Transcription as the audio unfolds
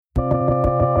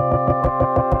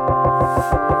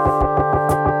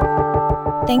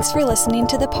Thanks for listening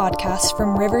to the podcast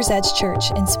from River's Edge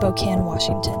Church in Spokane,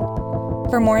 Washington.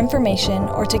 For more information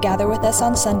or to gather with us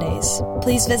on Sundays,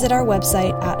 please visit our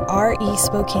website at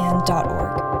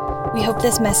respokane.org. We hope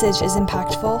this message is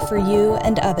impactful for you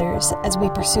and others as we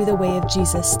pursue the way of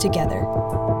Jesus together.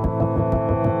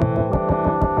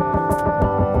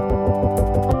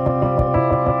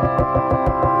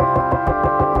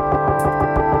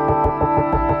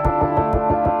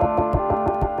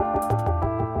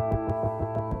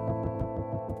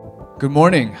 Good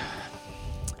morning.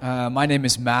 My name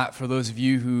is Matt, for those of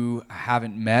you who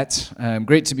haven't met.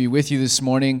 Great to be with you this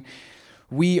morning.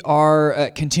 We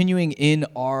are continuing in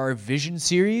our vision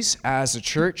series as a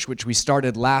church, which we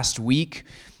started last week.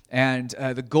 And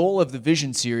the goal of the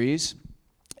vision series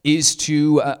is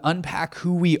to unpack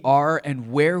who we are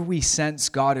and where we sense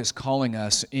God is calling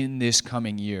us in this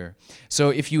coming year. So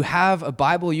if you have a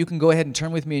Bible, you can go ahead and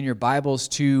turn with me in your Bibles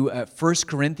to 1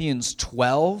 Corinthians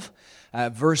 12.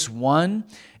 Verse 1.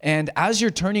 And as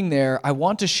you're turning there, I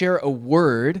want to share a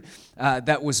word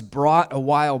that was brought a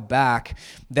while back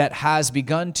that has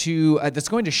begun to, that's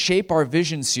going to shape our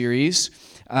vision series,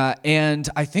 and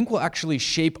I think will actually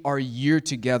shape our year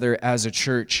together as a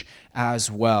church as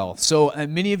well. So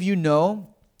many of you know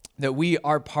that we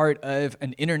are part of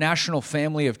an international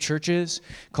family of churches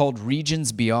called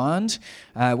Regions Beyond,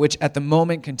 which at the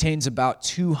moment contains about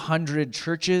 200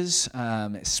 churches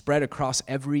spread across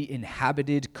every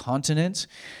inhabited continent.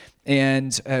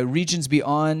 And Regions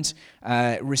Beyond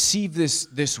received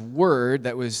this word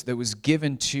that was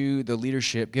given to the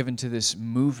leadership, given to this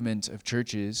movement of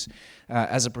churches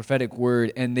as a prophetic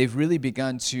word, and they've really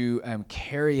begun to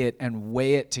carry it and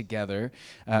weigh it together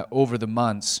over the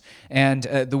months. And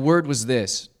the word was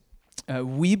this: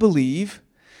 we believe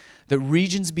that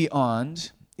Regions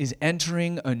Beyond is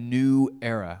entering a new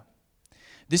era.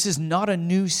 This is not a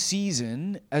new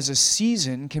season, as a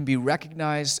season can be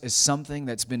recognized as something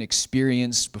that's been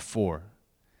experienced before.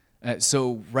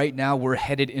 So right now we're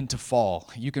headed into fall.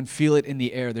 You can feel it in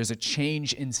the air. There's a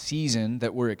change in season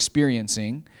that we're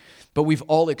experiencing, but we've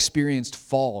all experienced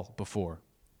fall before.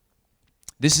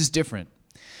 This is different.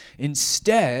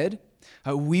 Instead,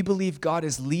 we believe God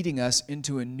is leading us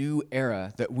into a new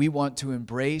era that we want to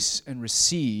embrace and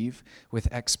receive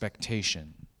with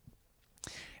expectation.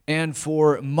 And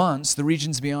for months, the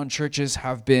Regions Beyond churches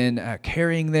have been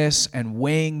carrying this and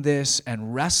weighing this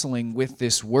and wrestling with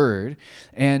this word.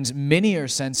 And many are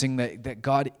sensing that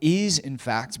God is, in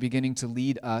fact, beginning to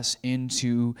lead us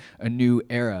into a new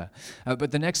era.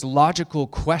 But the next logical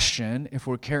question, if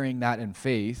we're carrying that in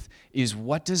faith, is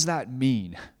what does that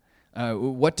mean?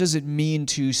 What does it mean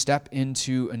to step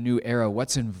into a new era?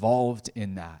 What's involved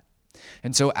in that?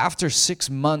 And so after 6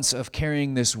 months of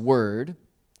carrying this word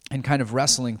and kind of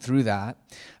wrestling through that,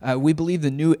 we believe the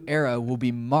new era will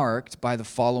be marked by the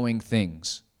following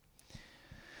things.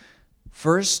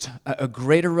 First, a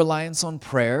greater reliance on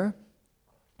prayer,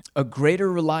 a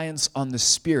greater reliance on the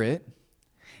Spirit,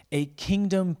 a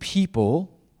kingdom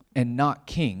people and not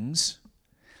kings,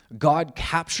 God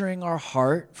capturing our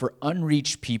heart for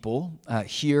unreached people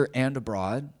here and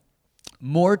abroad,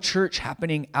 more church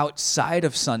happening outside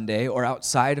of Sunday or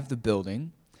outside of the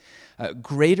building,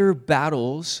 greater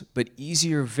battles but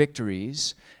easier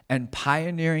victories, and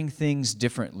pioneering things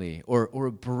differently, or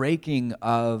a breaking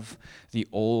of the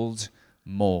old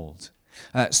mold.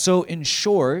 So in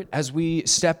short, as we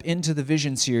step into the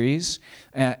vision series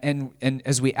and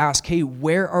as we ask, hey,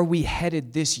 where are we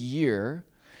headed this year?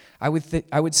 I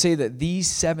would say that these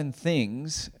 7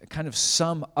 things kind of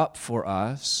sum up for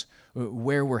us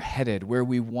where we're headed, where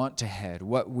we want to head,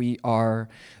 what we are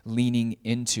leaning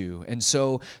into. And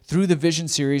so through the Vision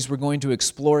series, we're going to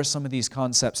explore some of these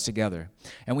concepts together.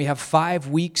 And we have 5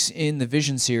 weeks in the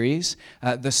Vision series.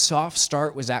 The soft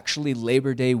start was actually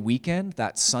Labor Day weekend,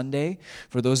 that Sunday,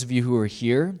 for those of you who are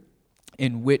here,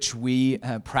 in which we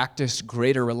practiced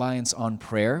greater reliance on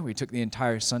prayer. We took the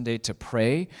entire Sunday to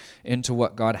pray into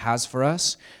what God has for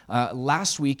us.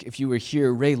 Last week, if you were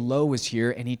here, Ray Lowe was here,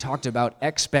 and he talked about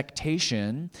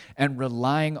expectation and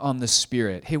relying on the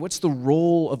Spirit. Hey, what's the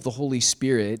role of the Holy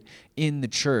Spirit in the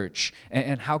church,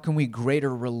 and how can we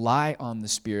greater rely on the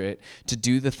Spirit to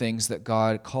do the things that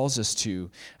God calls us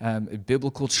to?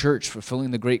 Biblical church,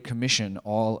 fulfilling the Great Commission,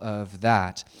 all of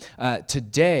that.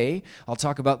 Today, I'll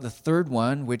talk about the third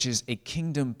one, which is a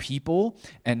kingdom people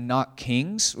and not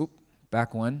kings.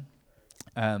 Back one.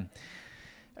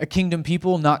 A kingdom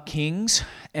people, not kings.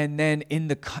 And then in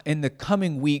the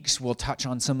coming weeks, we'll touch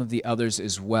on some of the others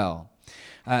as well.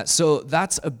 So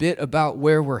that's a bit about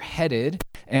where we're headed.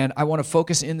 And I want to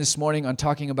focus in this morning on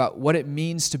talking about what it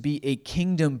means to be a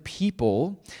kingdom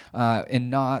people and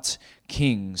not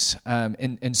kings.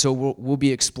 And so we'll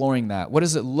be exploring that. What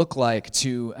does it look like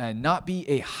to not be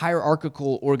a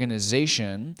hierarchical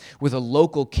organization with a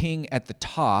local king at the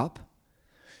top,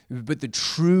 but the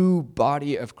true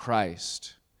body of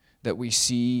Christ that we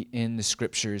see in the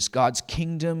scriptures, God's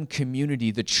kingdom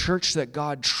community, the church that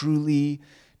God truly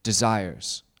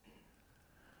desires.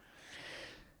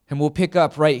 And we'll pick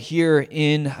up right here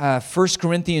in 1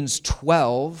 Corinthians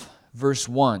 12, verse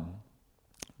 1.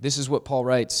 This is what Paul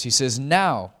writes. He says,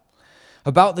 "Now,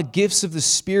 about the gifts of the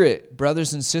Spirit,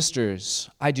 brothers and sisters,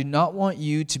 I do not want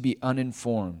you to be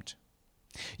uninformed.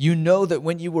 You know that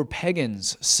when you were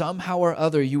pagans, somehow or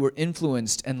other you were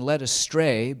influenced and led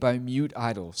astray by mute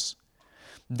idols.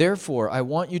 Therefore, I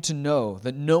want you to know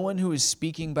that no one who is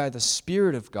speaking by the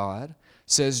Spirit of God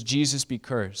says Jesus be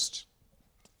cursed.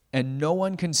 And no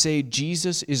one can say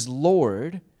Jesus is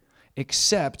Lord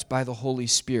except by the Holy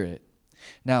Spirit."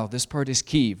 Now, this part is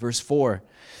key. Verse 4,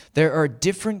 "There are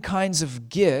different kinds of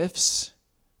gifts,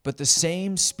 but the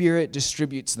same Spirit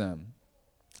distributes them.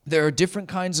 There are different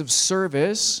kinds of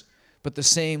service, but the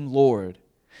same Lord.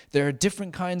 There are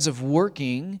different kinds of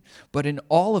working, but in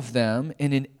all of them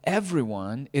and in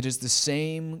everyone, it is the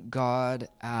same God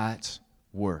at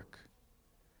work."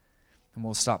 And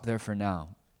we'll stop there for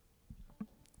now.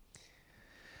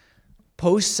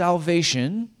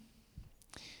 Post-salvation,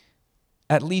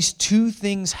 at least two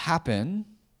things happen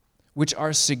which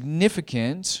are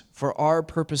significant for our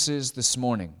purposes this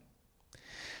morning.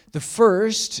 The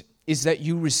first is that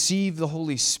you receive the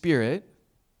Holy Spirit,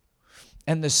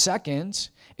 and the second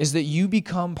is that you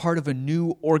become part of a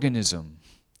new organism,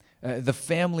 the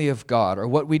family of God, or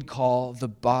what we'd call the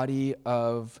body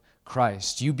of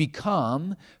Christ. You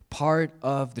become part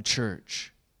of the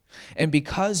church. And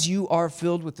because you are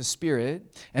filled with the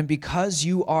Spirit, and because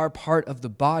you are part of the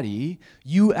body,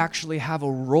 you actually have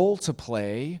a role to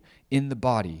play in the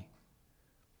body.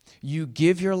 You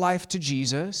give your life to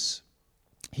Jesus.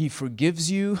 He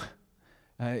forgives you.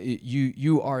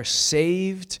 You are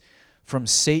saved from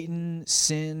Satan,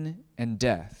 sin, and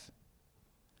death.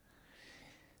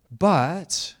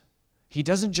 But He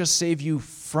doesn't just save you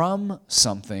from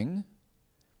something.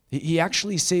 He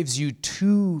actually saves you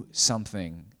to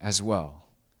something as well.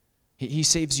 He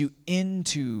saves you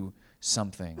into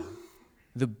something.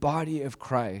 The body of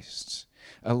Christ,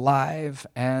 alive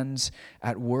and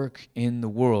at work in the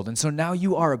world. And so now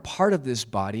you are a part of this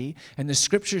body, and the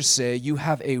scriptures say you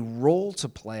have a role to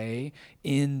play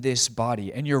in this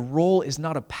body. And your role is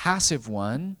not a passive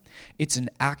one, it's an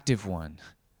active one.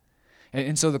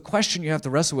 And so the question you have to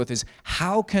wrestle with is,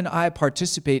 how can I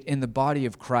participate in the body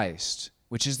of Christ,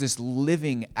 which is this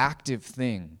living, active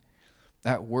thing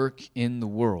at work in the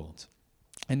world?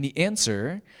 And the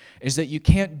answer is that you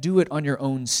can't do it on your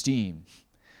own steam.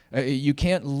 You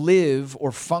can't live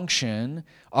or function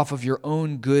off of your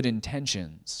own good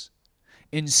intentions.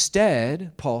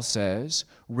 Instead, Paul says,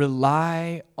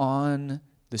 rely on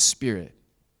the Spirit.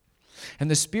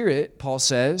 And the Spirit, Paul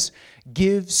says,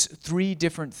 gives three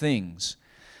different things.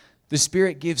 The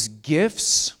Spirit gives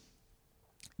gifts,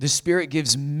 the Spirit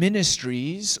gives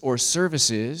ministries or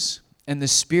services, and the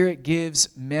Spirit gives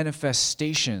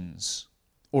manifestations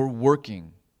or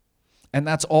working. And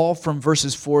that's all from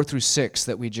verses 4 through 6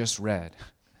 that we just read.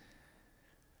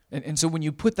 And so when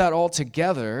you put that all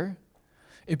together,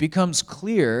 it becomes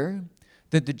clear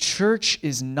that the church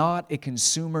is not a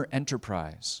consumer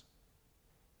enterprise.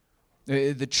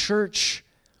 The church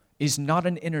is not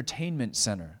an entertainment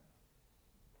center.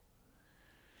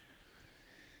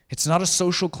 It's not a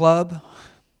social club.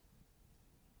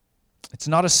 It's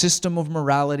not a system of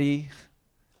morality.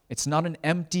 It's not an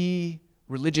empty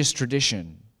religious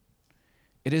tradition.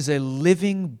 It is a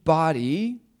living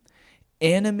body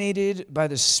animated by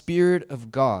the Spirit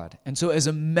of God. And so as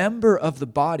a member of the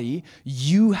body,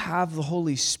 you have the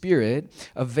Holy Spirit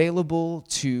available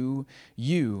to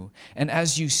you. And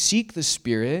as you seek the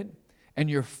Spirit and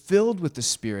you're filled with the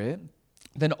Spirit,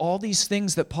 then all these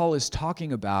things that Paul is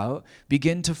talking about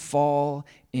begin to fall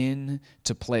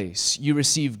into place. You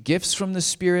receive gifts from the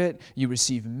Spirit, you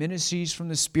receive ministries from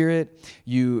the Spirit,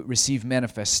 you receive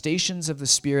manifestations of the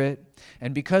Spirit,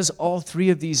 and because all three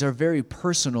of these are very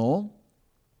personal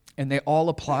and they all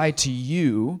apply to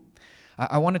you,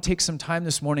 I want to take some time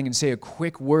this morning and say a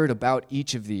quick word about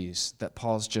each of these that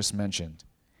Paul's just mentioned.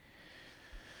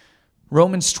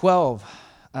 Romans 12,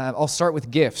 I'll start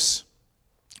with gifts.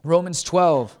 Romans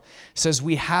 12 says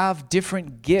we have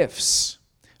different gifts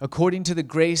according to the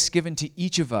grace given to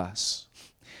each of us.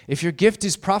 If your gift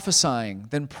is prophesying,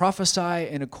 then prophesy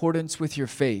in accordance with your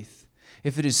faith.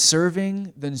 If it is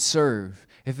serving, then serve.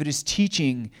 If it is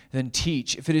teaching, then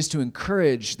teach. If it is to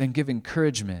encourage, then give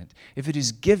encouragement. If it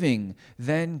is giving,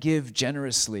 then give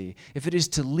generously. If it is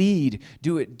to lead,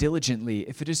 do it diligently.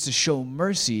 If it is to show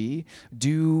mercy,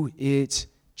 do it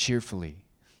cheerfully.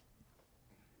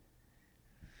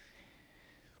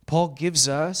 Paul gives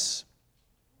us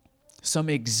some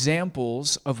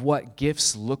examples of what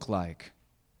gifts look like.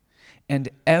 And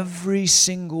every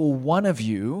single one of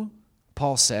you,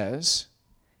 Paul says,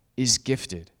 is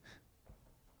gifted.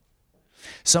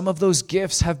 Some of those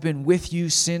gifts have been with you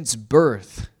since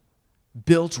birth,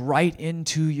 built right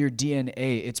into your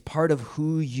DNA. It's part of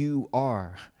who you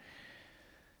are.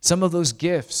 Some of those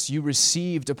gifts you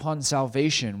received upon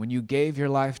salvation when you gave your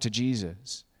life to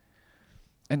Jesus.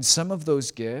 And some of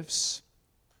those gifts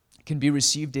can be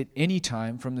received at any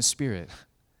time from the Spirit.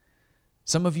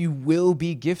 Some of you will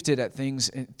be gifted at things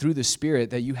through the Spirit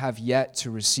that you have yet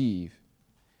to receive.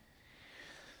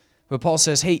 But Paul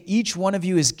says, hey, each one of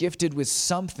you is gifted with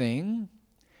something,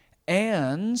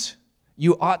 and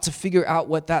you ought to figure out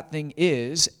what that thing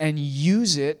is and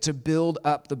use it to build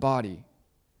up the body.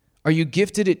 Are you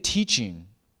gifted at teaching?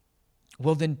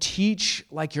 Well, then teach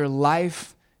like your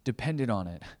life depended on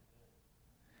it.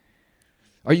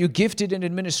 Are you gifted in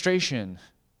administration,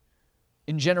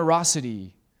 in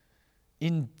generosity,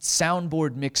 in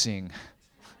soundboard mixing,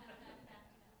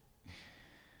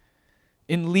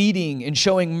 in leading, in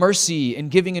showing mercy, in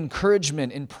giving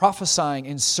encouragement, in prophesying,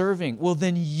 in serving? Well,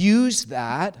 then use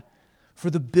that for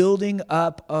the building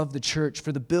up of the church,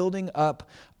 for the building up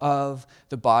of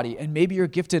the body. And maybe you're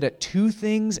gifted at 2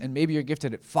 things, and maybe you're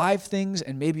gifted at 5 things,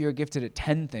 and maybe you're gifted at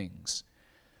 10 things.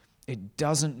 It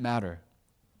doesn't matter.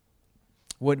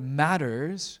 What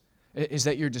matters is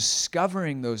that you're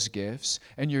discovering those gifts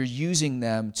and you're using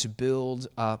them to build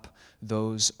up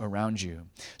those around you.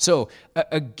 So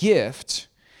a gift,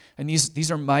 and these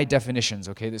are my definitions,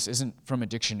 okay? This isn't from a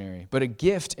dictionary, but a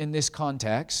gift in this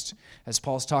context, as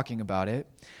Paul's talking about it,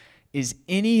 is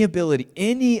any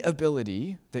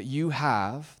ability that you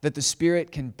have that the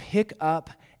Spirit can pick up,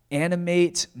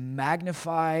 animate,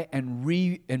 magnify, and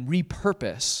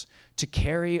repurpose to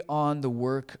carry on the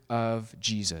work of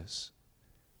Jesus.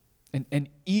 And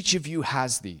each of you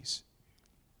has these.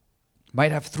 You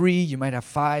might have 3, you might have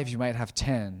 5, you might have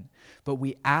 10. But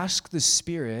we ask the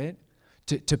Spirit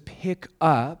to pick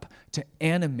up, to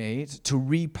animate, to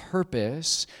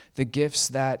repurpose the gifts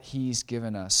that He's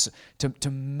given us, to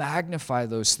magnify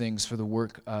those things for the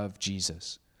work of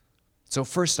Jesus. So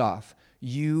first off,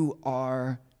 you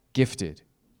are gifted.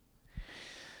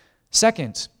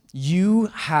 Second, you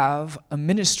have a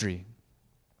ministry.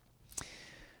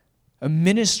 A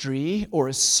ministry or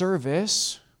a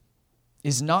service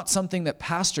is not something that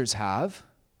pastors have.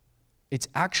 It's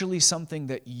actually something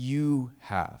that you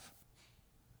have.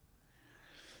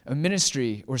 A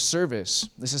ministry or service,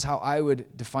 this is how I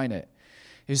would define it,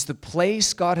 is the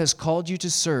place God has called you to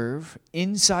serve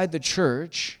inside the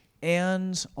church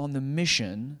and on the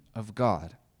mission of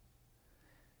God.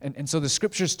 And so the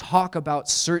scriptures talk about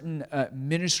certain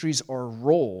ministries or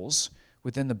roles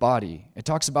within the body. It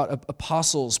talks about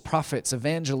apostles, prophets,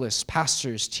 evangelists,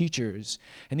 pastors, teachers.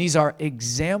 And these are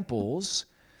examples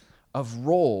of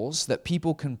roles that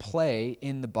people can play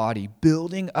in the body,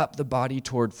 building up the body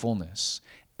toward fullness.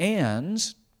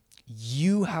 And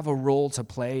you have a role to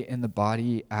play in the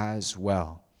body as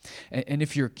well. And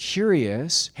if you're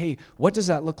curious, hey, what does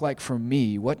that look like for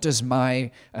me? What does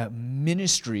my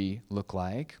ministry look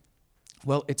like?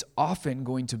 Well, it's often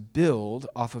going to build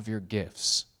off of your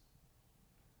gifts.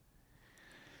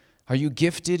 Are you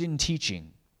gifted in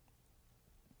teaching?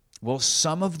 Well,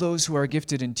 some of those who are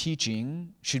gifted in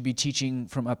teaching should be teaching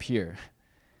from up here.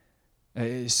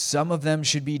 Some of them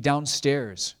should be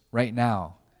downstairs right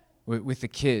now with the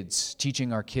kids,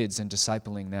 teaching our kids and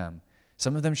discipling them.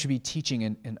 Some of them should be teaching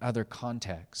in other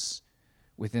contexts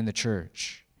within the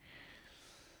church.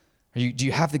 Do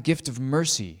you have the gift of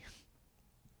mercy?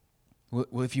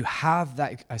 Well, if you have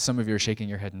that, some of you are shaking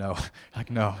your head no. Like,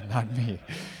 no, not me.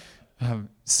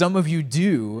 Some of you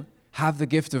do have the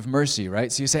gift of mercy,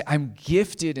 right? So you say, I'm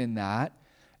gifted in that,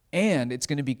 and it's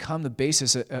going to become the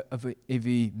basis of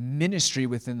a ministry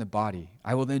within the body.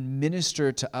 I will then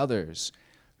minister to others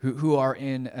who are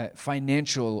in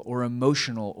financial or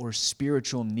emotional or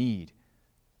spiritual need.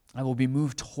 I will be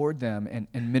moved toward them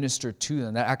and minister to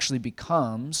them. That actually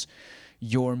becomes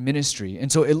your ministry.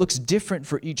 And so it looks different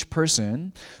for each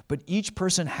person, but each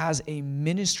person has a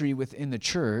ministry within the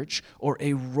church or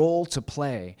a role to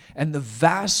play. And the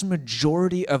vast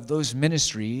majority of those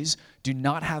ministries do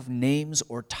not have names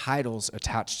or titles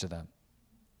attached to them.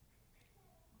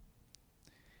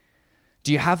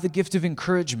 Do you have the gift of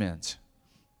encouragement?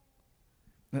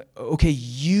 Okay,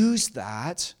 use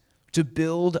that to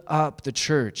build up the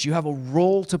church. You have a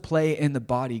role to play in the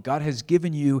body. God has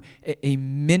given you a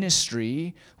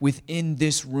ministry within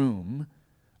this room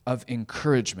of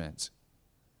encouragement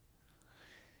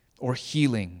or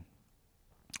healing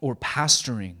or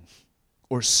pastoring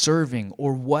or serving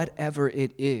or whatever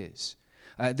it is.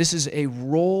 This is a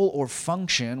role or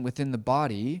function within the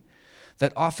body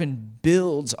that often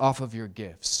builds off of your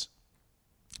gifts.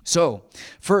 So,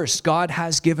 first, God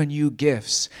has given you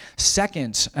gifts.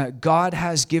 Second, God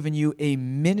has given you a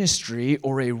ministry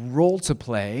or a role to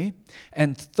play.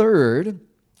 And third,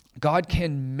 God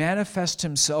can manifest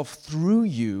himself through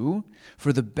you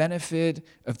for the benefit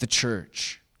of the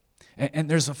church. And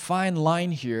there's a fine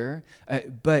line here,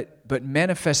 but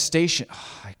manifestation,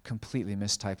 I completely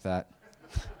mistyped that.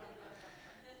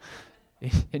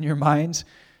 In your minds,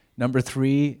 number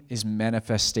 3 is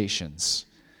manifestations.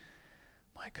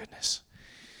 My goodness.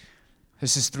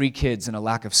 This is 3 kids and a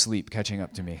lack of sleep catching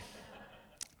up to me.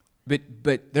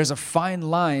 But there's a fine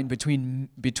line between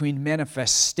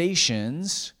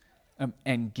manifestations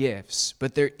and gifts,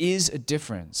 but there is a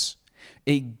difference.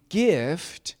 A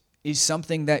gift is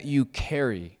something that you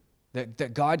carry,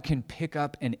 that God can pick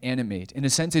up and animate. In a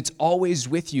sense, it's always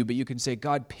with you, but you can say,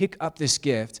 God, pick up this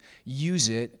gift, use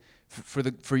it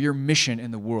for your mission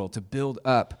in the world, to build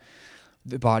up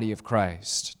the body of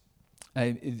Christ.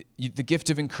 The gift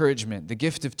of encouragement, the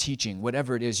gift of teaching,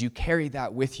 whatever it is, you carry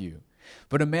that with you.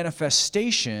 But a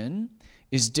manifestation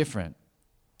is different.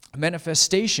 A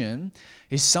manifestation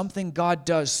is something God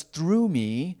does through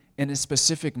me in a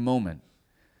specific moment.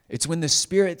 It's when the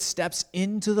Spirit steps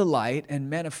into the light and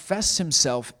manifests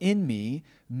himself in me,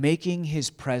 making his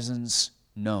presence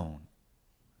known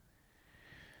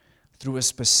through a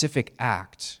specific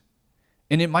act.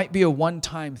 And it might be a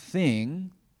one-time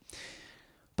thing,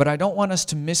 but I don't want us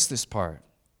to miss this part,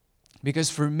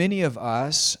 because for many of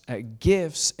us,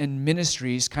 gifts and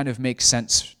ministries kind of make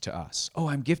sense to us. Oh,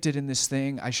 I'm gifted in this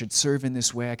thing. I should serve in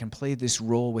this way. I can play this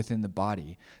role within the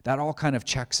body. That all kind of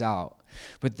checks out.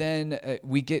 But then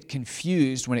we get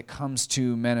confused when it comes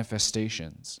to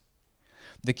manifestations.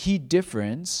 The key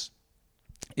difference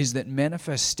is that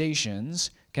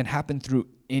manifestations can happen through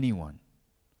anyone.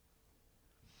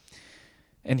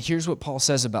 And here's what Paul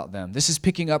says about them. This is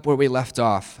picking up where we left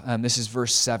off. This is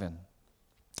verse 7.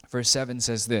 Verse 7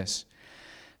 says this: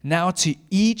 Now to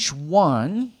each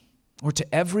one, or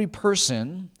to every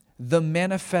person, the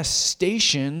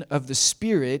manifestation of the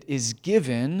Spirit is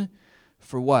given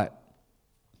for what?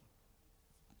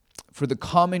 For the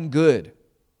common good.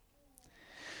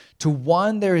 To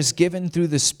one there is given through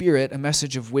the Spirit a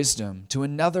message of wisdom, to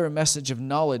another a message of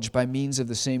knowledge by means of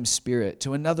the same Spirit,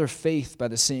 to another faith by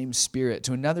the same Spirit,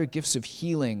 to another gifts of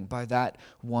healing by that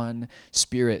one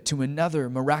Spirit, to another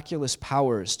miraculous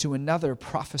powers, to another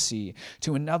prophecy,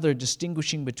 to another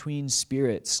distinguishing between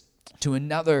spirits, to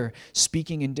another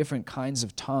speaking in different kinds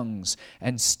of tongues,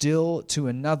 and still to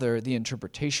another the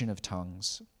interpretation of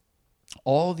tongues.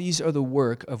 All these are the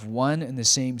work of one and the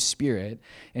same Spirit,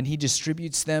 and he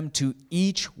distributes them to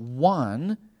each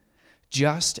one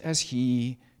just as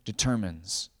he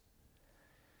determines.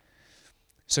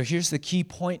 So here's the key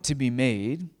point to be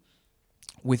made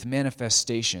with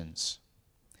manifestations.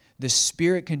 The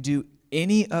Spirit can do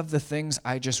any of the things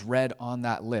I just read on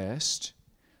that list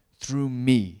through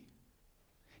me.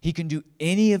 He can do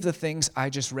any of the things I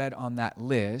just read on that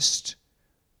list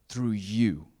through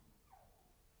you.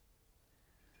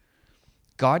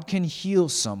 God can heal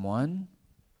someone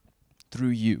through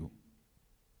you.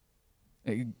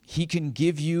 He can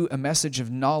give you a message of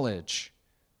knowledge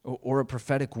or a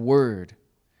prophetic word.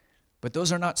 But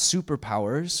those are not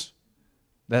superpowers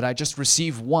that I just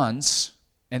receive once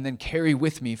and then carry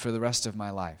with me for the rest of my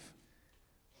life.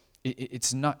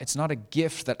 It's not a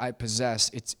gift that I possess.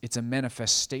 It's a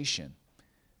manifestation.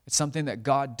 It's something that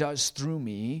God does through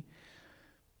me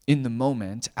in the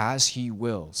moment as he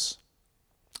wills.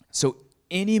 So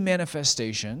any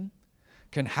manifestation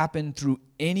can happen through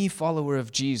any follower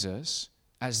of Jesus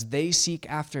as they seek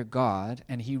after God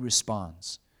and he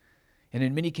responds. And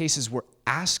in many cases, we're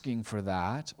asking for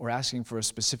that or asking for a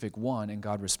specific one and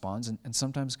God responds, and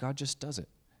sometimes God just does it.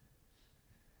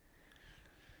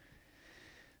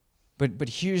 But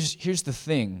here's the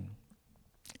thing.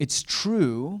 It's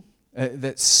true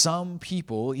that some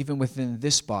people, even within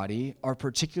this body, are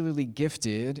particularly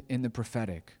gifted in the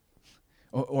prophetic.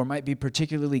 Or might be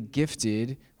particularly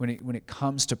gifted when it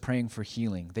comes to praying for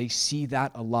healing. They see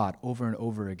that a lot over and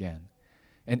over again.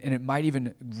 And it might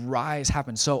even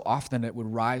happen so often it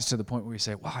would rise to the point where we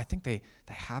say, wow, I think they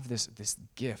have this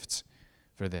gift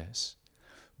for this.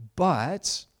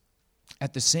 But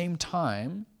at the same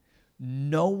time,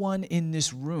 no one in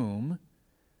this room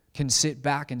can sit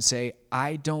back and say,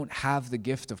 I don't have the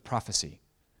gift of prophecy.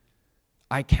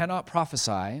 I cannot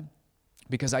prophesy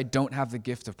because I don't have the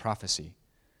gift of prophecy.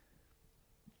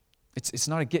 It's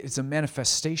not a gift, it's a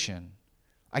manifestation.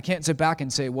 I can't sit back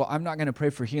and say, well, I'm not going to pray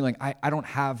for healing. I don't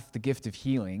have the gift of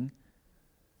healing,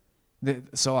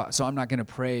 so I'm not going to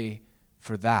pray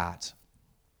for that.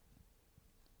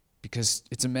 Because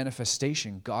it's a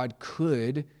manifestation. God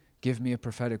could give me a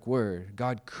prophetic word.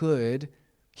 God could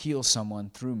heal someone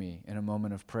through me in a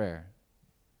moment of prayer.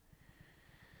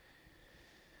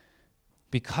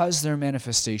 Because they're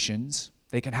manifestations,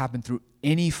 they can happen through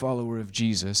any follower of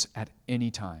Jesus at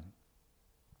any time.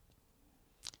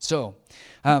 So,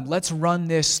 let's run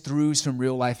this through some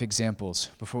real-life examples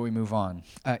before we move on.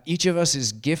 Each of us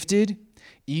is gifted.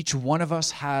 Each one of us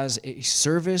has a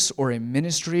service or a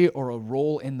ministry or a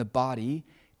role in the body,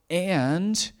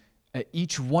 and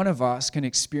each one of us can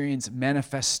experience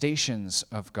manifestations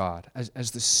of God as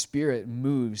the Spirit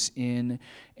moves in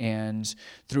and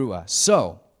through us.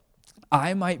 So,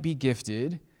 I might be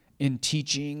gifted in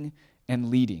teaching and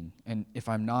leading, and if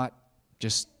I'm not,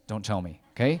 just don't tell me,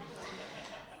 okay?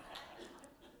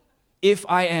 If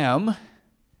I am,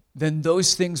 then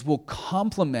those things will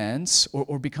complement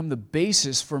or become the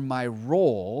basis for my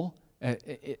role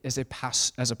as a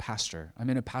pastor. I'm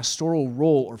in a pastoral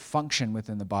role or function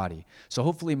within the body. So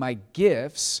hopefully my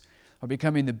gifts are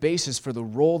becoming the basis for the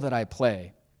role that I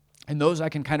play. And those I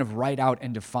can kind of write out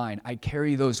and define. I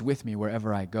carry those with me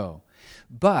wherever I go.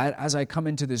 But as I come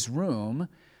into this room,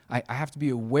 I have to be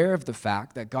aware of the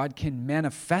fact that God can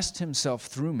manifest himself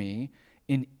through me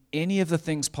in any of the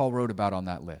things Paul wrote about on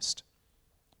that list.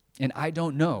 And I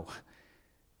don't know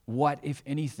what, if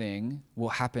anything, will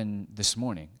happen this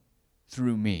morning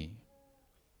through me.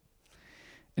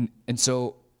 And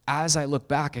so as I look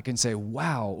back, I can say,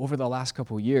 wow, over the last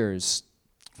couple of years,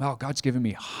 wow, God's given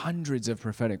me hundreds of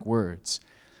prophetic words.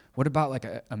 What about like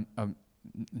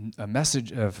a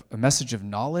message of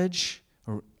knowledge?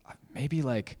 Or maybe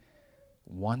like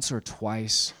once or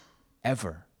twice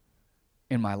ever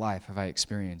in my life have I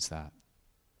experienced that.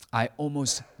 I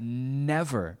almost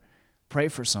never pray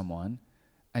for someone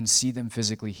and see them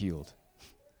physically healed.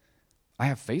 I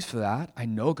have faith for that. I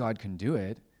know God can do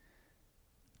it.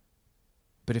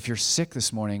 But if you're sick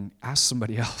this morning, ask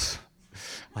somebody else.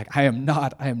 Like, I am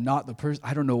not the person.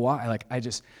 I don't know why.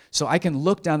 So I can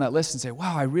look down that list and say,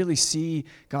 wow, I really see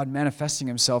God manifesting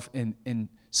himself in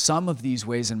some of these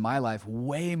ways in my life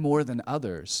way more than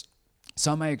others.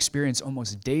 Some I experience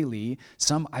almost daily,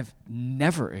 some I've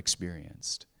never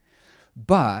experienced.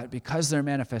 But because they're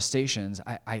manifestations,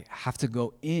 I have to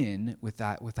go in with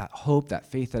that hope, that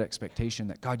faith, that expectation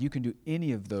that, God, you can do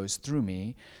any of those through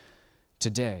me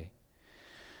today.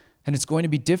 And it's going to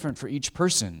be different for each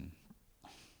person.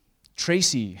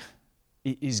 Tracy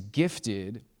is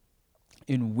gifted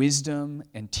in wisdom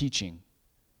and teaching.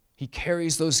 He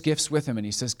carries those gifts with him, and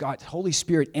he says, God, Holy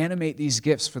Spirit, animate these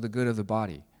gifts for the good of the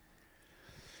body.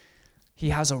 He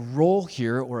has a role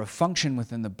here or a function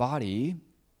within the body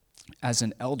as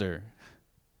an elder.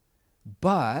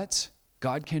 But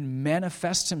God can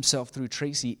manifest himself through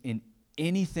Tracy in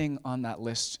anything on that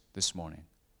list this morning.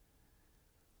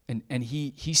 And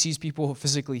he sees people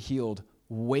physically healed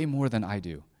way more than I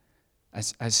do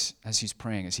as he's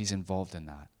praying, as he's involved in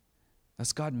that.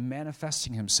 That's God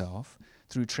manifesting himself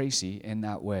through Tracy in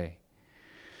that way.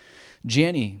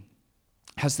 Janny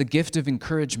has the gift of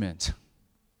encouragement.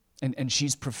 And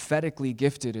she's prophetically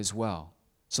gifted as well.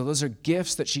 So those are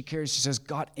gifts that she carries. She says,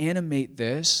 God, animate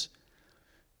this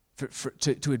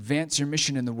to advance your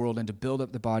mission in the world and to build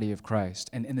up the body of Christ.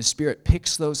 And the Spirit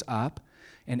picks those up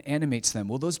and animates them.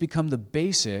 Well, those become the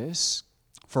basis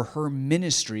for her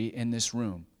ministry in this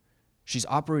room. She's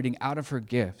operating out of her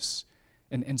gifts.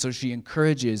 And so she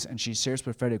encourages and she shares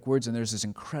prophetic words, and there's this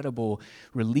incredible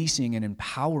releasing and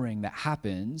empowering that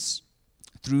happens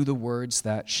through the words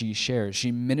that she shares.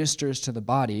 She ministers to the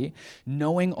body,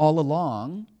 knowing all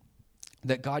along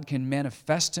that God can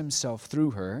manifest himself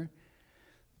through her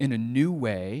in a new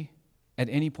way at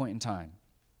any point in time.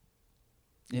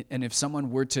 And if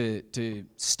someone were to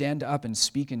stand up and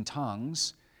speak in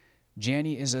tongues,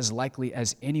 Janny is as likely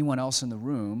as anyone else in the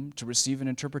room to receive an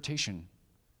interpretation.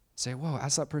 Say, whoa,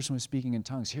 as that person was speaking in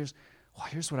tongues, here's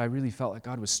what I really felt like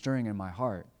God was stirring in my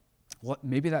heart.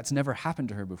 Maybe that's never happened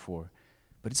to her before,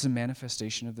 but it's a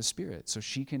manifestation of the Spirit. So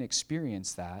she can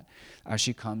experience that as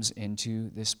she comes into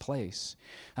this place.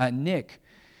 Nick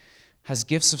has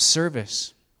gifts of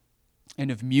service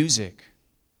and of music.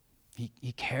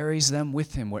 He carries them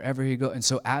with him wherever he goes. And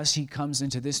so as he comes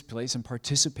into this place and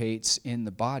participates in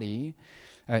the body,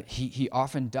 He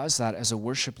often does that as a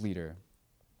worship leader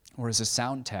or as a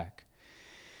sound tech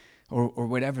or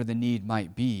whatever the need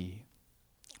might be.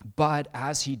 But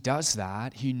as he does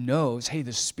that, he knows, hey,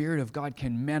 the Spirit of God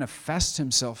can manifest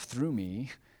himself through me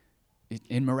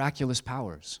in miraculous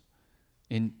powers,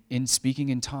 in speaking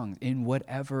in tongues, in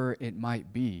whatever it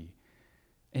might be.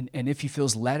 And if he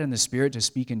feels led in the Spirit to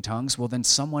speak in tongues, well, then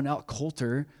someone else,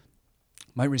 Coulter,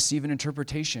 might receive an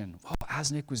interpretation. Well,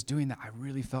 as Nick was doing that, I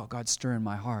really felt God stir in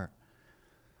my heart.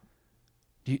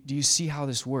 Do you see how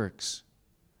this works?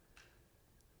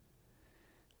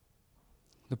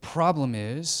 The problem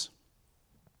is,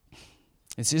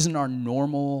 this isn't our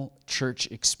normal church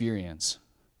experience.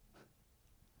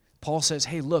 Paul says,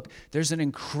 hey, look, there's an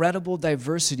incredible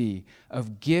diversity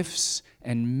of gifts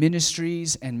and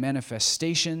ministries and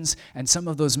manifestations, and some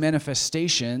of those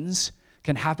manifestations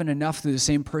can happen enough through the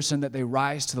same person that they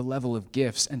rise to the level of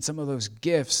gifts, and some of those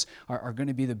gifts are going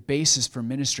to be the basis for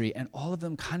ministry, and all of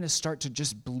them kind of start to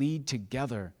just bleed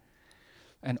together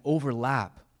and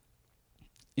overlap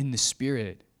in the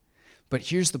Spirit. But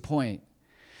here's the point.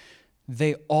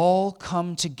 They all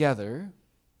come together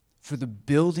for the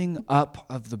building up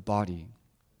of the body,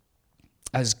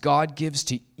 as God gives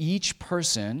to each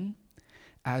person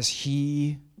as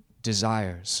he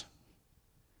desires.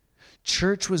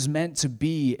 Church was meant to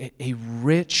be a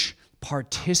rich,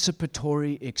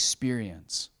 participatory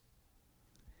experience.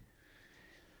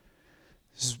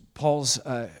 This is Paul's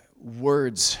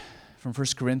words from 1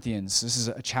 Corinthians. This is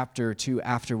a chapter or two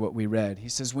after what we read. He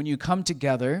says, when you come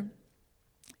together,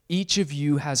 each of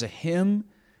you has a hymn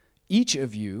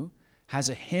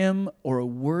or a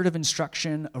word of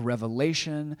instruction, a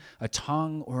revelation, a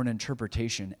tongue, or an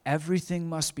interpretation. Everything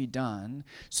must be done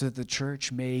so that the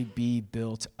church may be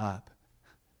built up.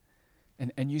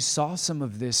 And you saw some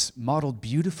of this modeled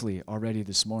beautifully already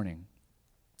this morning.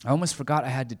 I almost forgot I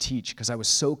had to teach because I was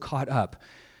so caught up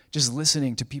just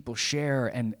listening to people share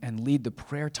and lead the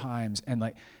prayer times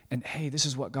and hey, this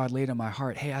is what God laid on my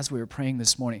heart. Hey, as we were praying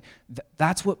this morning,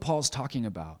 that's what Paul's talking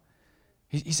about.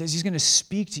 He says he's going to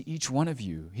speak to each one of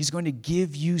you. He's going to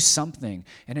give you something,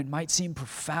 and it might seem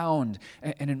profound,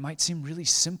 and it might seem really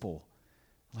simple.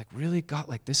 Like, really, God,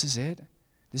 like, this is it?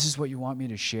 This is what you want me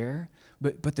to share?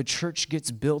 But the church gets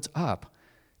built up.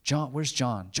 John, where's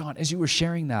John? John, as you were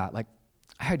sharing that, like,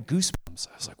 I had goosebumps.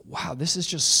 I was like, wow, this is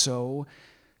just so,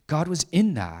 God was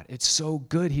in that. It's so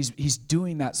good. He's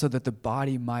doing that so that the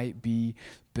body might be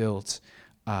built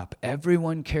up.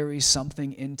 Everyone carries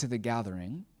something into the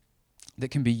gathering that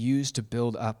can be used to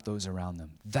build up those around them.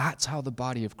 That's how the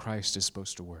body of Christ is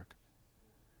supposed to work.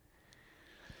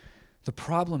 The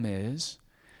problem is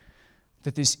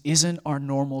that this isn't our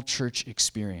normal church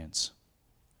experience.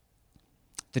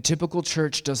 The typical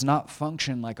church does not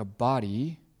function like a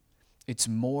body. It's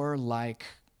more like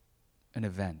an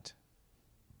event.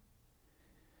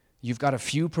 You've got a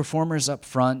few performers up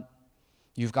front.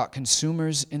 You've got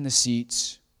consumers in the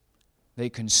seats. They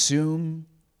consume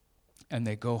and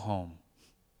they go home.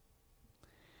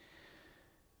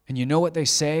 And you know what they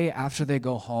say after they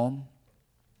go home?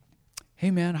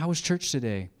 Hey man, how was church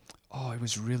today? Oh, it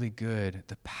was really good.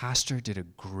 The pastor did a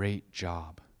great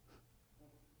job.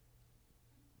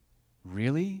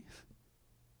 Really?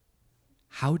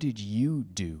 How did you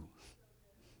do?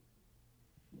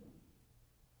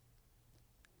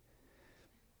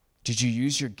 Did you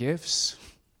use your gifts?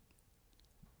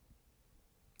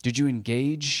 Did you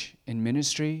engage in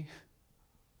ministry?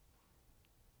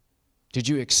 Did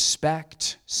you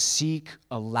expect, seek,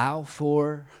 allow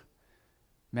for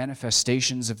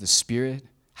manifestations of the Spirit?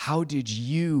 How did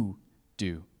you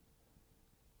do?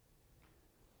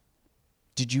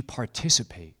 Did you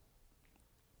participate?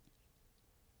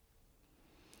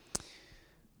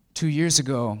 2 years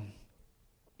ago,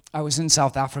 I was in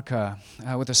South Africa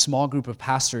with a small group of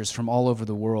pastors from all over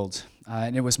the world.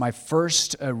 And it was my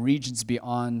first Regions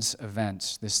Beyond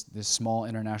event, this small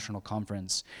international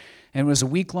conference. And it was a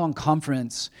week-long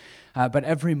conference, but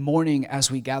every morning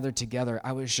as we gathered together,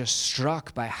 I was just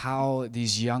struck by how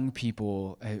these young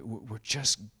people were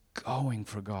just going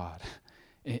for God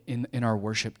in our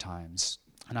worship times.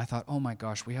 And I thought, oh my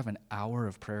gosh, we have an hour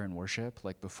of prayer and worship,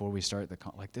 like before we start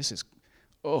this is,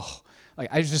 like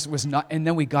I just was not, and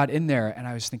then we got in there and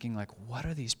I was thinking like, what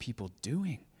are these people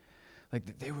doing?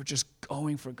 Like they were just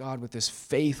going for God with this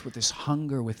faith, with this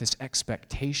hunger, with this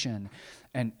expectation.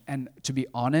 And to be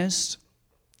honest,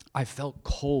 I felt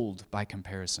cold by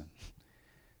comparison.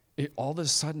 All of a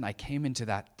sudden I came into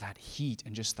that heat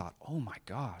and just thought, oh my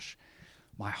gosh,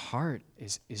 my heart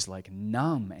is like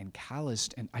numb and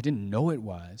calloused, and I didn't know it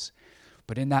was.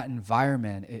 But in that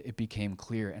environment, it became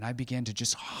clear, and I began to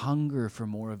just hunger for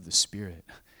more of the Spirit.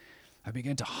 I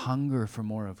began to hunger for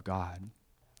more of God.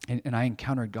 And I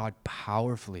encountered God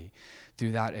powerfully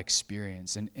through that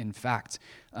experience. And in fact,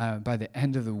 by the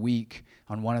end of the week,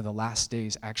 on one of the last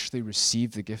days, I actually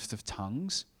received the gift of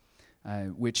tongues,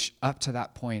 which up to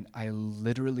that point, I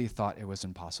literally thought it was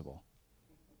impossible.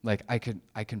 Like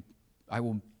I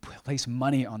will place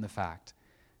money on the fact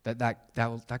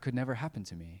that could never happen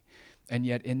to me. And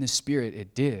yet in the Spirit,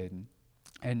 it did.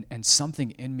 And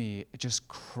something in me, it just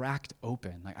cracked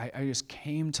open. Like I just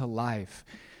came to life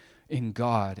in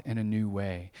God in a new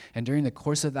way. And during the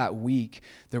course of that week,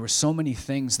 there were so many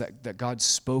things that God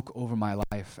spoke over my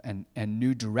life and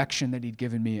new direction that he'd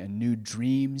given me and new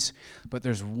dreams. But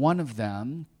there's one of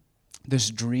them, this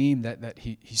dream that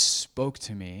he spoke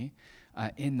to me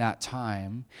in that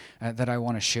time that I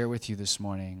want to share with you this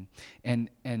morning. And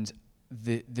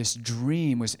this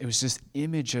dream was this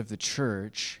image of the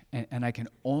church, and I can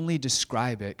only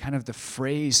describe it, kind of the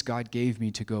phrase God gave me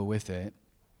to go with it,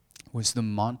 was the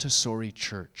Montessori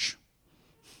church.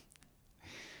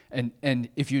 And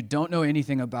if you don't know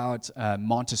anything about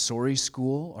Montessori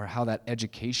school or how that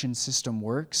education system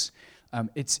works,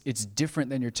 it's different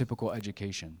than your typical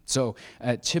education. So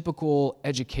typical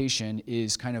education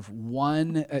is kind of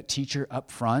one teacher up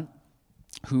front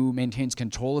who maintains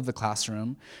control of the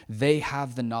classroom. They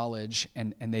have the knowledge,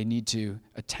 and they need to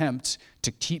attempt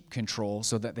to keep control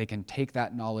so that they can take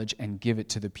that knowledge and give it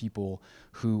to the people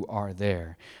who are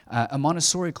there. A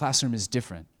Montessori classroom is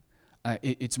different.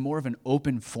 It's more of an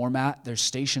open format. There's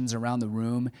stations around the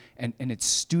room, and it's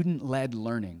student-led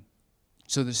learning.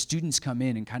 So the students come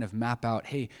in and kind of map out,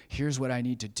 hey, here's what I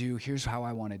need to do, here's how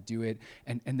I want to do it,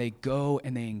 and they go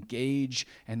and they engage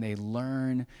and they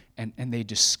learn and they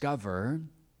discover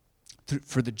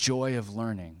for the joy of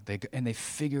learning. They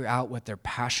figure out what they're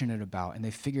passionate about, and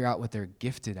they figure out what they're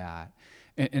gifted at.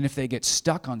 And if they get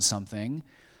stuck on something,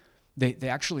 they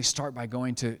actually start by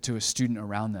going to a student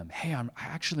around them. Hey, I'm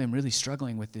really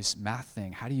struggling with this math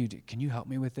thing. Can you help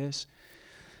me with this?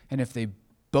 And if they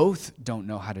both don't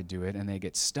know how to do it and they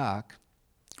get stuck,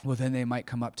 well, then they might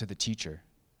come up to the teacher.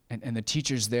 And the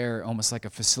teacher's there almost like a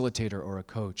facilitator or a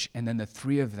coach. And then the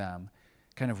three of them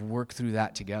kind of work through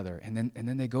that together. And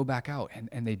then they go back out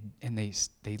and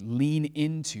they lean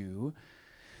into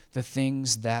the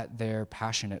things that they're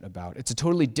passionate about. It's a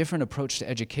totally different approach to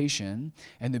education.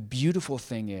 And the beautiful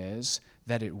thing is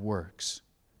that it works.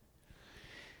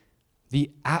 The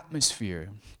atmosphere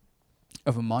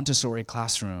of a Montessori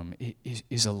classroom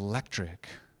is electric.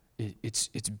 It's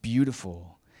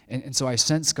beautiful. And so I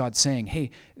sense God saying,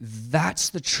 hey, that's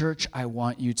the church I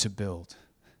want you to build.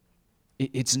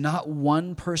 It's not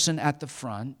one person at the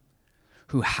front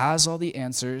who has all the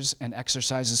answers and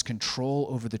exercises control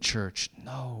over the church.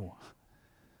 No.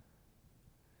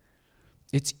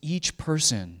 It's each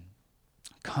person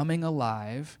coming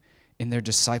alive in their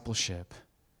discipleship,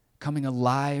 coming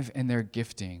alive in their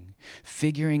gifting,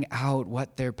 figuring out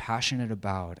what they're passionate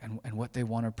about and what they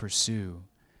want to pursue.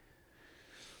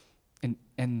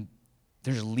 And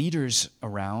there's leaders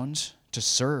around to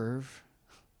serve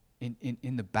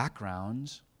in the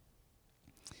background,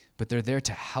 but they're there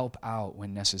to help out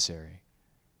when necessary,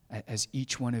 as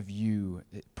each one of you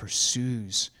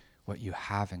pursues what you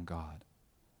have in God.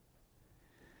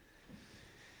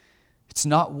 It's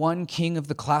not one king of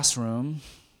the classroom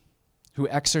who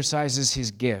exercises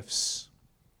his gifts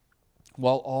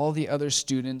while all the other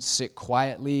students sit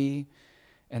quietly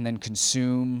and then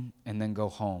consume and then go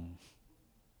home.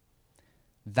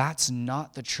 That's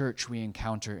not the church we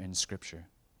encounter in Scripture.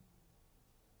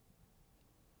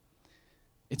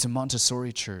 It's a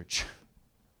Montessori church.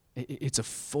 It's a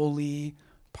fully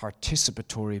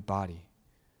participatory body.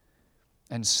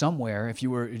 And somewhere, if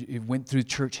you went through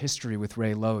church history with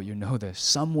Ray Lowe, you know this.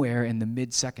 Somewhere in the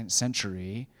mid-2nd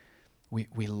century,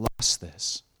 we lost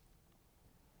this.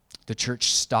 The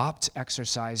church stopped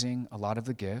exercising a lot of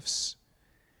the gifts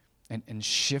and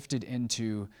shifted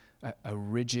into a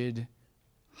rigid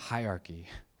hierarchy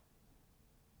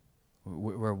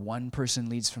where one person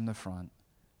leads from the front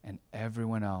and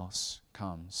everyone else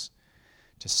comes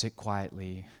to sit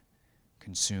quietly,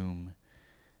 consume,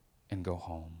 and go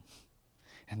home.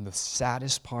 And the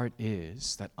saddest part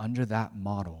is that under that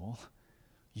model,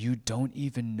 you don't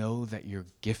even know that you're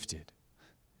gifted.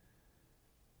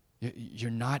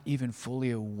 You're not even fully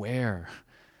aware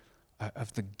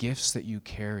of the gifts that you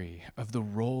carry, of the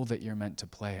role that you're meant to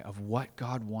play, of what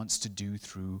God wants to do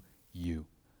through you.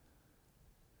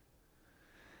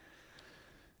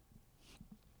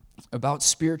 About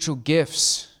spiritual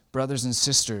gifts, brothers and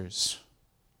sisters,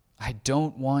 I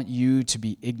don't want you to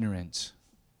be ignorant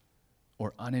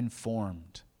or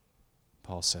uninformed,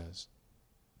 Paul says.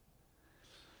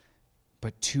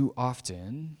 but too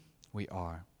often we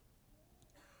are.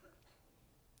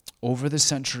 Over the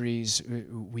centuries,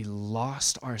 we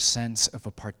lost our sense of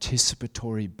a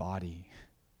participatory body.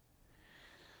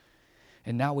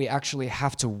 And now we actually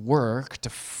have to work to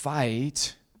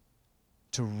fight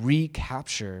to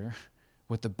recapture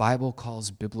what the Bible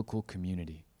calls biblical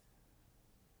community.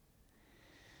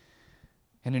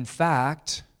 And in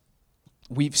fact,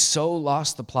 we've so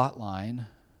lost the plot line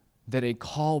that a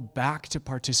call back to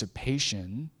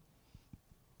participation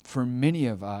for many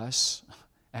of us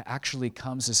actually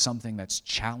comes as something that's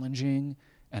challenging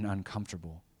and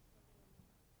uncomfortable.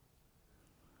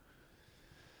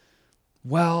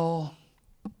 Well,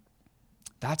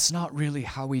 that's not really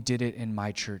how we did it in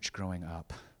my church growing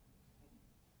up.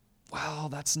 Well,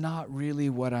 that's not really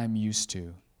what I'm used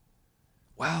to.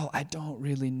 Well, I don't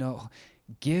really know.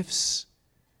 Gifts,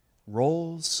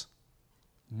 roles,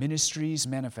 ministries,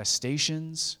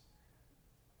 manifestations.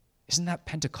 Isn't that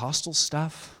Pentecostal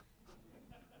stuff?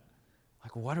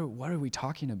 Like, what are we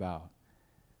talking about?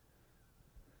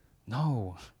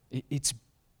 No, it's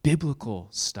biblical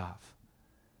stuff.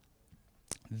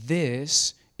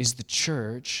 This is the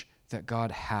church that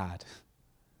God had.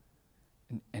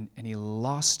 And he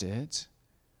lost it,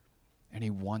 and he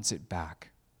wants it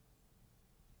back.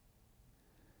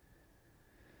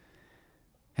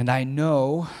 And I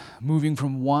know moving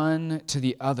from one to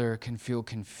the other can feel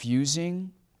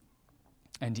confusing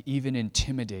and even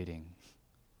intimidating.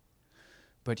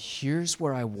 But here's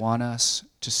where I want us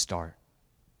to start.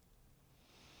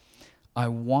 I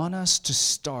want us to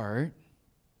start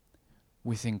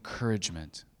with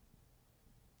encouragement.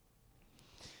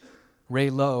 Ray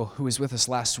Lowe, who was with us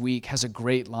last week, has a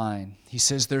great line. He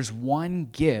says, there's one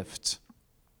gift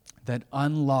that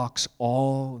unlocks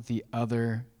all the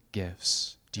other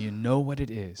gifts. Do you know what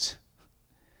it is?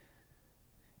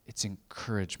 It's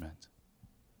encouragement.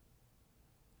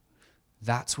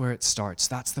 That's where it starts.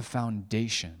 That's the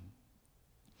foundation.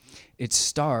 It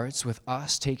starts with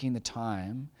us taking the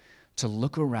time to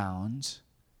look around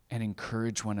and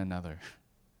encourage one another.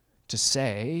 To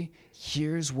say,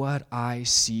 here's what I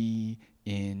see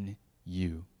in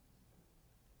you.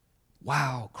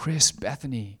 Wow, Chris,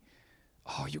 Bethany,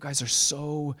 oh, you guys are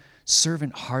so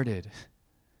servant-hearted.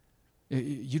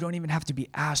 You don't even have to be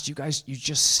asked. You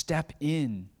just step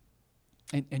in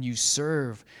and you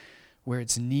serve where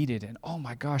it's needed. And oh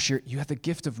my gosh, you have the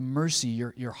gift of mercy,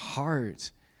 your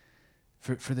heart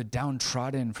for the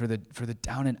downtrodden, for the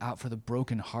down and out, for the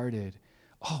brokenhearted.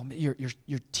 Oh, you're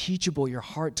teachable, your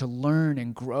heart to learn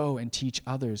and grow and teach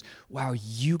others. Wow,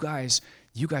 you guys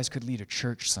could lead a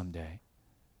church someday.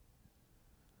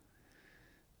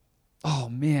 Oh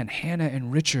man, Hannah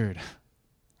and Richard,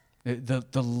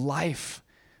 the life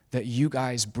that you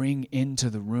guys bring into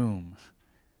the room.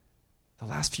 The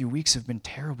last few weeks have been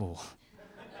terrible.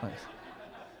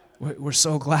 We're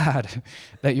so glad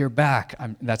that you're back.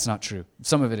 That's not true.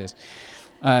 Some of it is.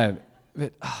 The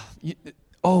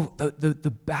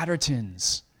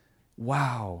Battertons.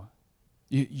 Wow.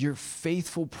 Your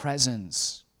faithful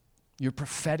presence, your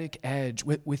prophetic edge.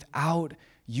 Without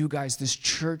you guys, this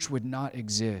church would not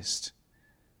exist.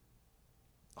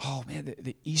 Oh man,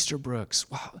 the Easterbrooks.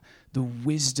 Wow. The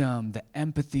wisdom, the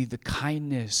empathy, the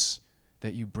kindness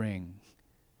that you bring.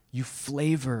 You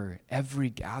flavor every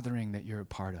gathering that you're a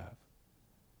part of.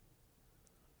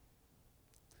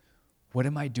 What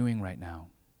am I doing right now?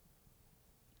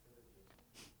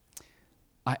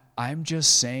 I'm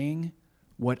just saying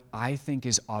what I think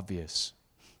is obvious.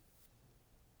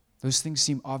 Those things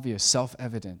seem obvious,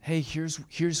 self-evident. Hey,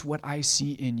 here's what I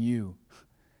see in you.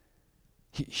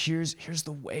 Here's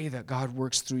the way that God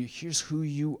works through you. Here's who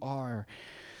you are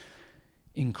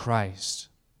in Christ.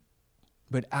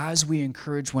 But as we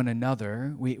encourage one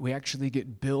another, we actually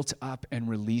get built up and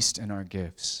released in our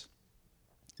gifts.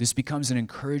 This becomes an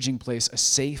encouraging place, a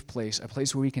safe place, a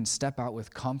place where we can step out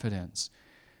with confidence.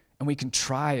 And we can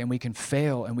try and we can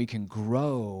fail and we can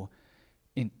grow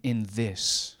in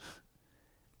this,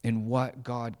 in what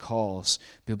God calls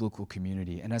biblical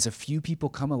community. And as a few people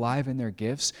come alive in their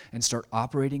gifts and start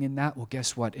operating in that, well,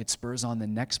 guess what? It spurs on the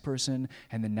next person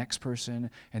and the next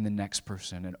person and the next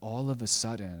person. And all of a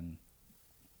sudden,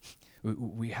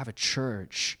 we have a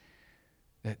church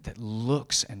that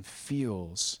looks and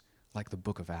feels like the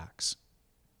book of Acts.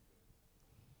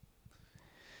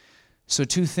 So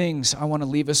 2 things I want to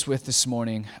leave us with this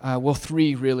morning.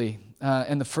 3 really.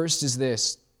 And the first is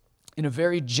this. In a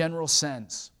very general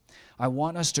sense, I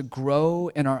want us to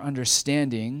grow in our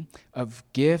understanding of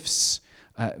gifts,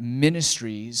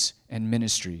 ministries, and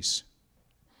ministries.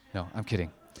 No, I'm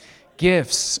kidding.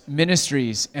 Gifts,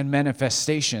 ministries, and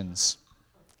manifestations.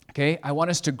 Okay, I want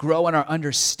us to grow in our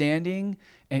understanding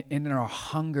and in our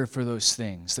hunger for those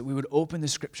things, that we would open the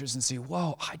scriptures and say,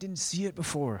 whoa, I didn't see it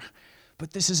before,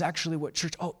 but this is actually what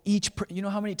church, you know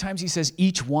how many times he says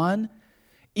each one?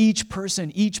 Each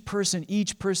person, each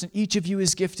of you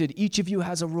is gifted, each of you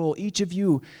has a role, each of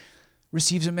you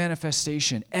receives a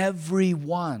manifestation,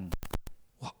 everyone.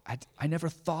 Well, I never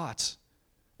thought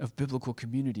of biblical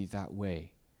community that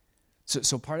way.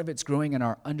 So part of it's growing in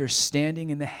our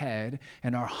understanding in the head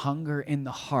and our hunger in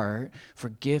the heart for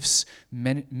gifts,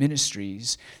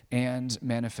 ministries, and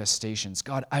manifestations.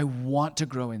 God, I want to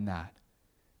grow in that.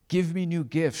 Give me new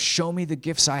gifts. Show me the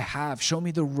gifts I have. Show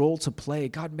me the role to play.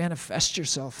 God, manifest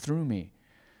yourself through me.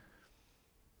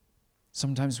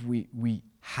 Sometimes we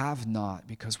have not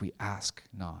because we ask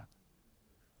not.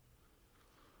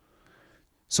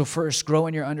 So first, grow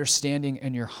in your understanding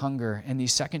and your hunger. And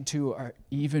these second two are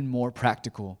even more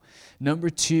practical. Number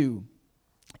two,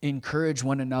 encourage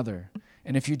one another.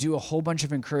 And if you do a whole bunch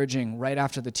of encouraging right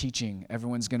after the teaching,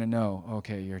 everyone's going to know,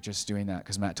 okay, you're just doing that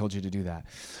because Matt told you to do that.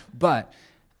 But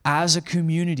as a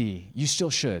community, you still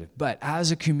should, but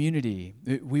as a community,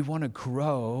 we want to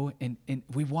grow and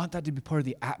we want that to be part of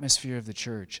the atmosphere of the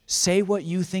church. Say what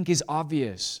you think is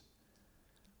obvious,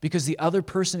 because the other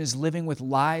person is living with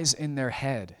lies in their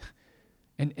head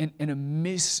and a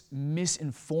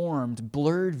misinformed,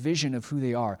 blurred vision of who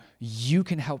they are. You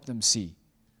can help them see.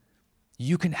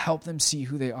 You can help them see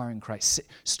who they are in Christ.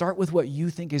 Start with what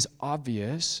you think is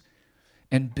obvious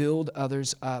and build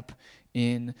others up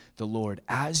in the Lord.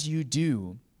 As you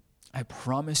do, I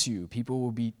promise you, people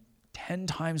will be 10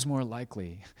 times more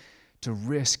likely to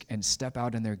risk and step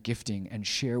out in their gifting and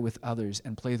share with others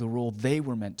and play the role they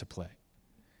were meant to play.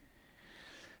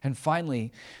 And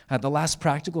finally, the last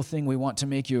practical thing we want to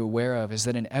make you aware of is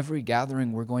that in every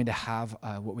gathering, we're going to have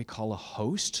what we call a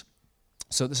host.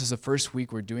 So this is the first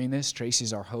week we're doing this.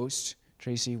 Tracy's our host.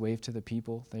 Tracy, wave to the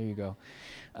people. There you go.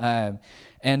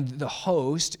 And the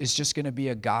host is just going to be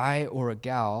a guy or a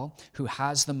gal who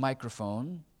has the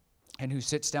microphone and who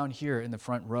sits down here in the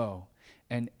front row.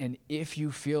 And if you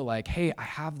feel like, hey, I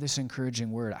have this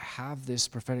encouraging word, I have this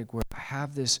prophetic word, I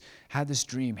had this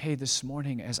dream. Hey, this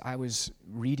morning as I was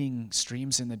reading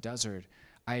Streams in the Desert,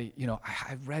 I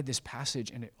read this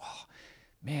passage and it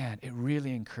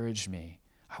really encouraged me.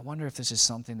 I wonder if this is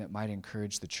something that might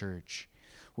encourage the church.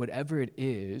 Whatever it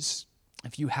is,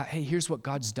 if you hey, here's what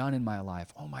God's done in my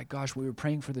life. Oh my gosh, we were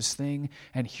praying for this thing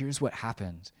and here's what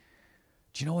happened.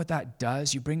 Do you know what that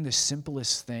does? You bring the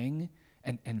simplest thing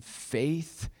and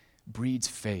faith breeds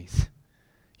faith.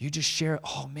 You just share,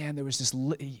 oh man, there was this,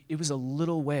 it was a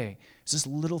little way. It's this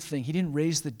little thing. He didn't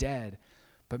raise the dead,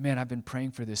 but man, I've been praying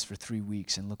for this for 3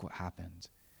 weeks and look what happened.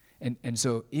 And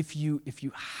so if you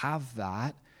have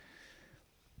that,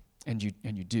 and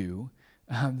you do,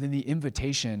 then the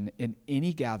invitation in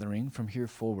any gathering from here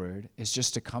forward is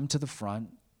just to come to the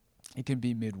front. It can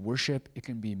be mid-worship. It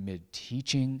can be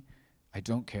mid-teaching. I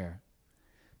don't care.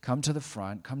 Come to the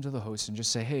front, come to the host, and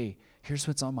just say, hey, here's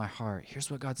what's on my heart. Here's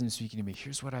what God's been speaking to me.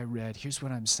 Here's what I read. Here's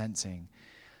what I'm sensing.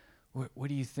 What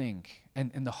do you think?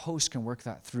 And the host can work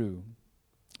that through.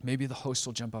 Maybe the host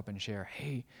will jump up and share,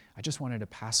 hey, I just wanted to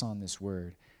pass on this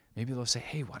word. Maybe they'll say,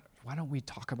 hey, why don't we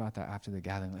talk about that after the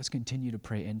gathering? Let's continue to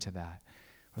pray into that.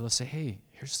 Or they'll say, hey,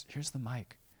 here's the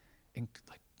mic. And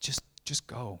just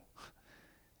go.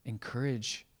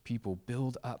 Encourage people,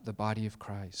 build up the body of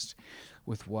Christ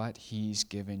with what he's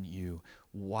given you.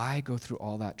 Why go through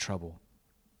all that trouble?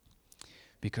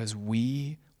 Because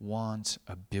we want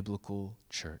a biblical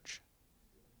church.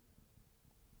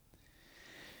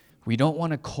 We don't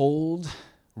want a cold,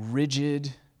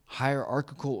 rigid,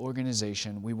 hierarchical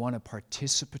organization. We want a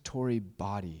participatory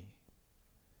body.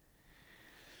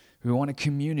 We want a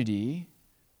community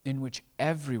in which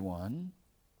everyone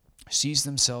sees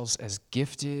themselves as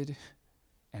gifted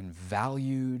and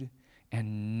valued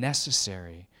and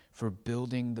necessary for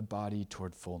building the body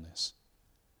toward fullness.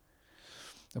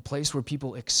 A place where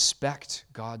people expect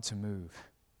God to move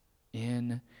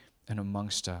in and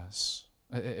amongst us.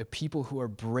 A people who are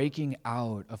breaking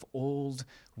out of old,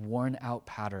 worn-out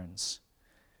patterns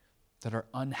that are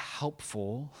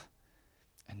unhelpful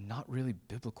and not really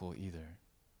biblical either.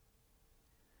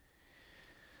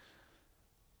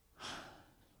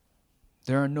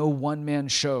 There are no one-man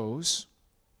shows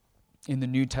in the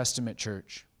New Testament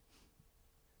church.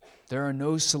 There are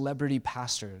no celebrity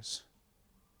pastors.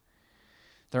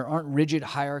 There aren't rigid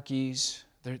hierarchies.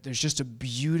 There's just a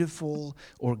beautiful,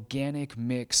 organic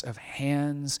mix of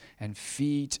hands and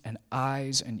feet and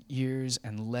eyes and ears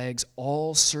and legs,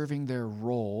 all serving their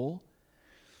role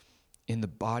in the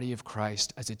body of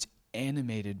Christ as it's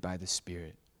animated by the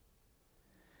Spirit.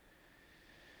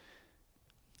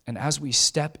 And as we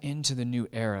step into the new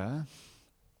era,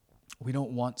 we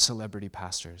don't want celebrity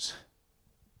pastors.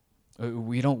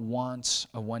 We don't want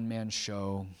a one-man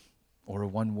show or a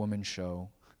one-woman show.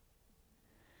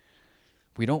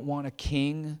 We don't want a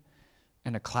king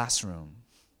and a classroom.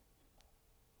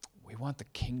 We want the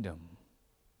kingdom.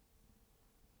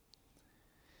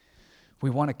 We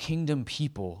want a kingdom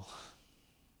people.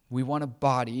 We want a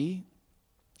body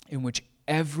in which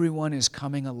everyone is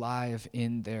coming alive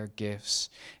in their gifts.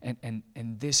 And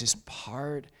this is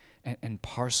part and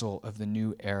parcel of the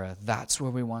new era. That's where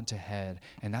we want to head,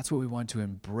 and that's what we want to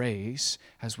embrace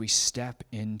as we step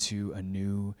into a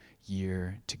new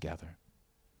year together.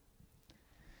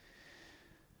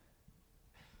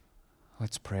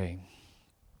 Let's pray.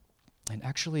 And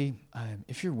actually,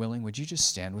 if you're willing, would you just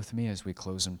stand with me as we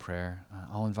close in prayer?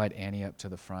 I'll invite Annie up to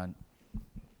the front.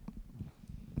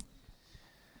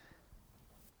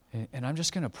 And I'm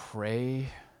just going to pray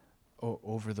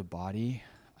over the body.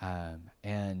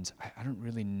 And I don't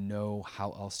really know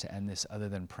how else to end this other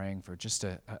than praying for just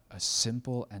a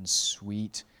simple and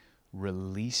sweet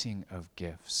releasing of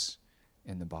gifts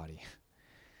in the body.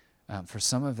 For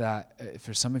some of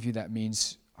you, that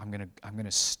means I'm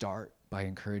gonna start by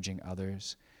encouraging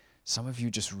others. Some of you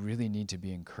just really need to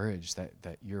be encouraged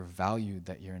that you're valued,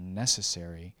 that you're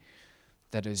necessary.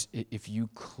 That is, if you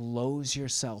close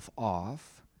yourself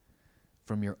off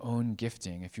from your own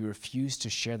gifting, if you refuse to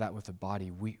share that with the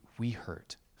body, we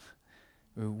hurt.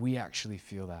 We actually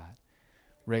feel that.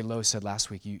 Ray Lowe said last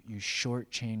week, you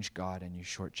shortchange God and you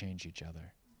shortchange each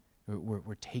other.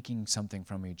 We're taking something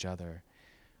from each other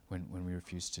when we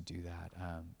refuse to do that.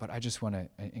 But I just want to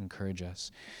encourage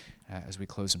us as we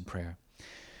close in prayer.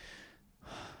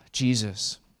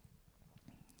 Jesus,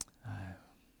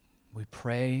 we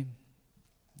pray,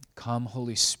 come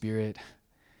Holy Spirit,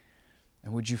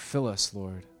 and would you fill us,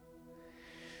 Lord?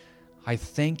 I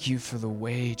thank you for the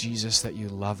way, Jesus, that you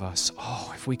love us.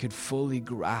 Oh, if we could fully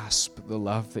grasp the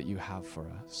love that you have for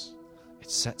us, it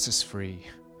sets us free.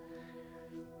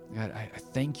 God, I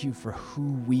thank you for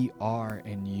who we are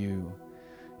in you.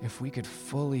 If we could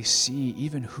fully see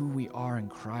even who we are in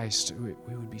Christ, we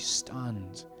would be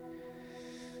stunned.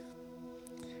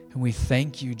 And we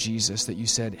thank you, Jesus, that you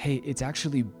said, hey, it's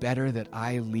actually better that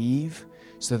I leave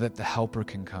so that the helper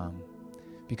can come.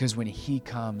 Because when he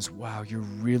comes, wow, you're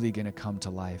really going to come to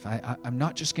life. I'm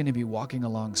not just going to be walking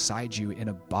alongside you in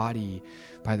a body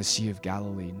by the Sea of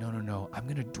Galilee. No. I'm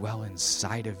going to dwell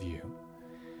inside of you.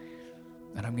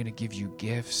 And I'm going to give you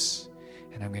gifts,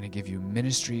 and I'm going to give you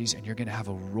ministries, and you're going to have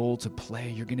a role to play.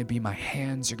 You're going to be my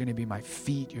hands. You're going to be my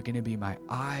feet. You're going to be my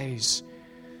eyes.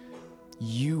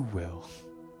 You will.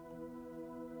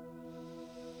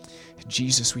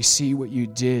 Jesus, we see what you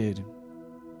did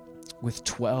with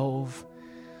 12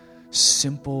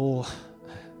 simple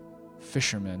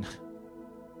fishermen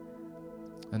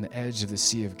on the edge of the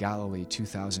Sea of Galilee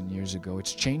 2,000 years ago.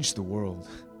 It's changed the world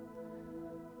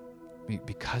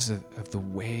because of the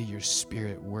way your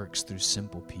Spirit works through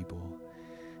simple people.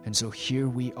 And so here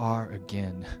we are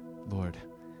again, Lord,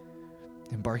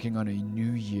 embarking on a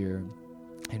new year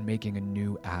and making a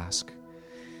new ask.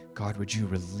 God, would you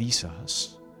release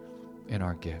us in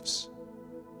our gifts?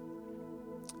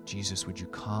 Jesus, would you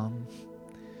come?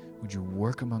 Would you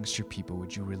work amongst your people?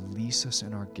 Would you release us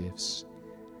in our gifts?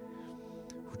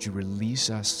 Would you release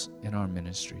us in our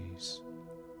ministries?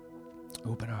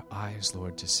 Open our eyes,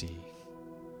 Lord, to see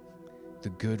the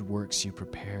good works you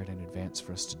prepared in advance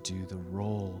for us to do, the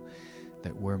role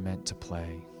that we're meant to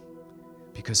play.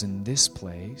 Because in this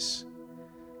place,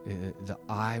 the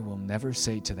eye will never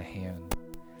say to the hand,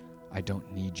 I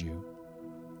don't need you.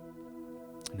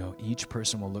 No, each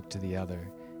person will look to the other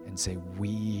and say,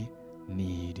 we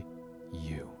need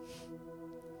you.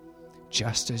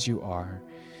 Just as you are,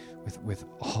 with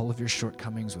all of your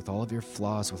shortcomings, with all of your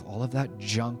flaws, with all of that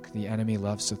junk the enemy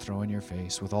loves to throw in your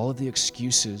face, with all of the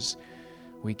excuses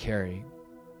we carry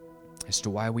as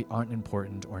to why we aren't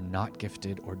important or not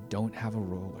gifted or don't have a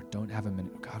role or don't have a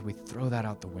minute. God, we throw that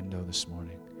out the window this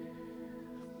morning.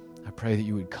 I pray that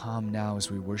you would come now as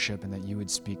we worship and that you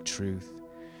would speak truth.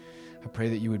 I pray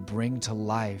that you would bring to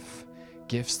life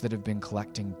gifts that have been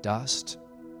collecting dust.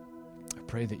 I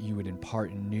pray that you would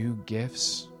impart new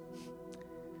gifts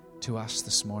to us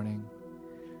this morning.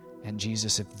 And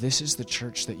Jesus, if this is the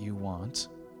church that you want,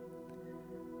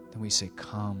 then we say,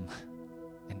 come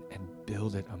and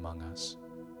build it among us.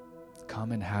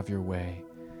 Come and have your way.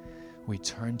 We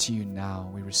turn to you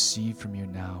now. We receive from you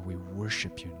now. We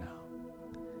worship you now.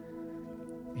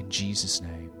 In Jesus'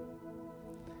 name,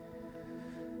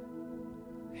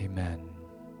 amen.